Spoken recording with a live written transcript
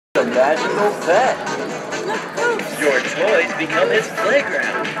magical pet. Your toys become his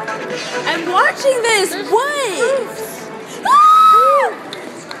playground. I'm watching this. What?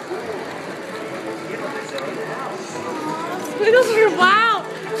 Squirmles are wow.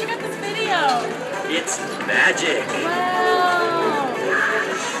 Check out this video. It's magic. Wow.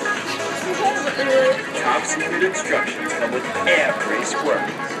 Top secret instructions come with every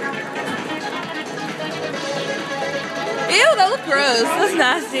Squirmles. Ew, that looked gross. That's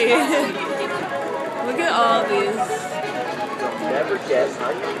nasty. Look at all these. You'll never guess how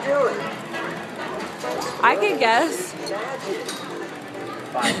you do it. I can guess.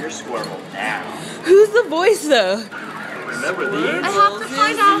 Find your Squirmle now. Who's the voice though? Remember these? I have to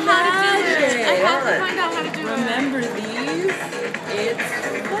find out how to do it. I have to Fun. find out how to do it. Remember these? It's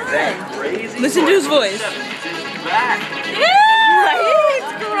That fun. crazy Listen to his toy from the voice. 70s is back. Right?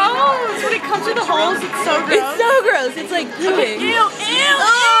 It's gross. When it comes through the holes, it's so gross. It's so gross. It's like pooping. Ew, ew, ew.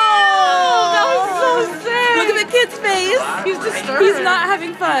 Oh! That was so sick. Look at the kid's face. He's disturbed. He's not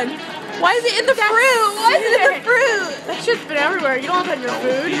having fun. Why is it in the fruit? Why is it in the fruit? That shit's been everywhere. You don't have that in your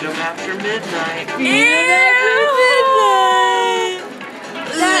food. Feed them after midnight.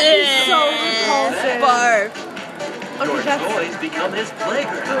 That is so repulsive. Barf. Your Okay, that's toys become his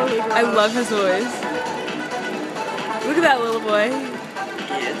playground. really gross. I love his voice. Look at that little boy.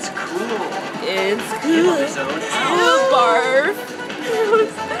 It's cool. It's Give him cool. his own house. Oh, barf. It was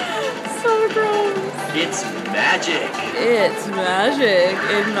so gross. It's magic. It's magic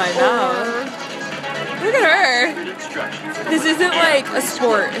in my mouth. Look at her. Secret instructions. This isn't like a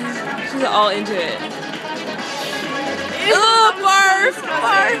sport. She's all into it. Oh, barf.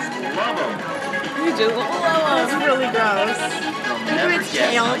 Barf. Love them. You just love That's them. really gross. You'll Look never at its guess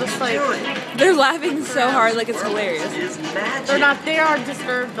tail, how you just like do it. They're laughing so hard like it's hilarious. Is magic. they're not. They are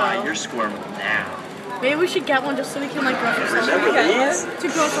disturbed Find though. your Squirmle now. Maybe we should get one just so we can like gross ourselves Remember out. these? To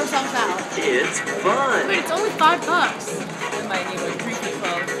gross ourselves out. It's fun. Wait, it's only $5. I might need one. 3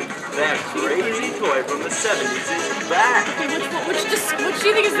 That crazy toy from the 70s is back. Okay, which do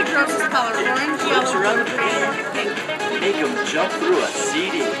you think is the grossest color? Orange, Flips yellow, around or the pink? Make them jump through a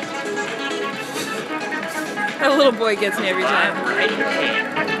CD. That little boy gets me every time. Right in your hand.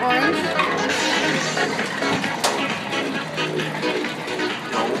 Orange.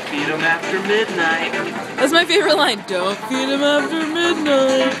 Don't feed them after midnight. That's my favorite line. Don't feed him after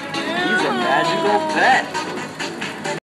midnight. He's a magical pet.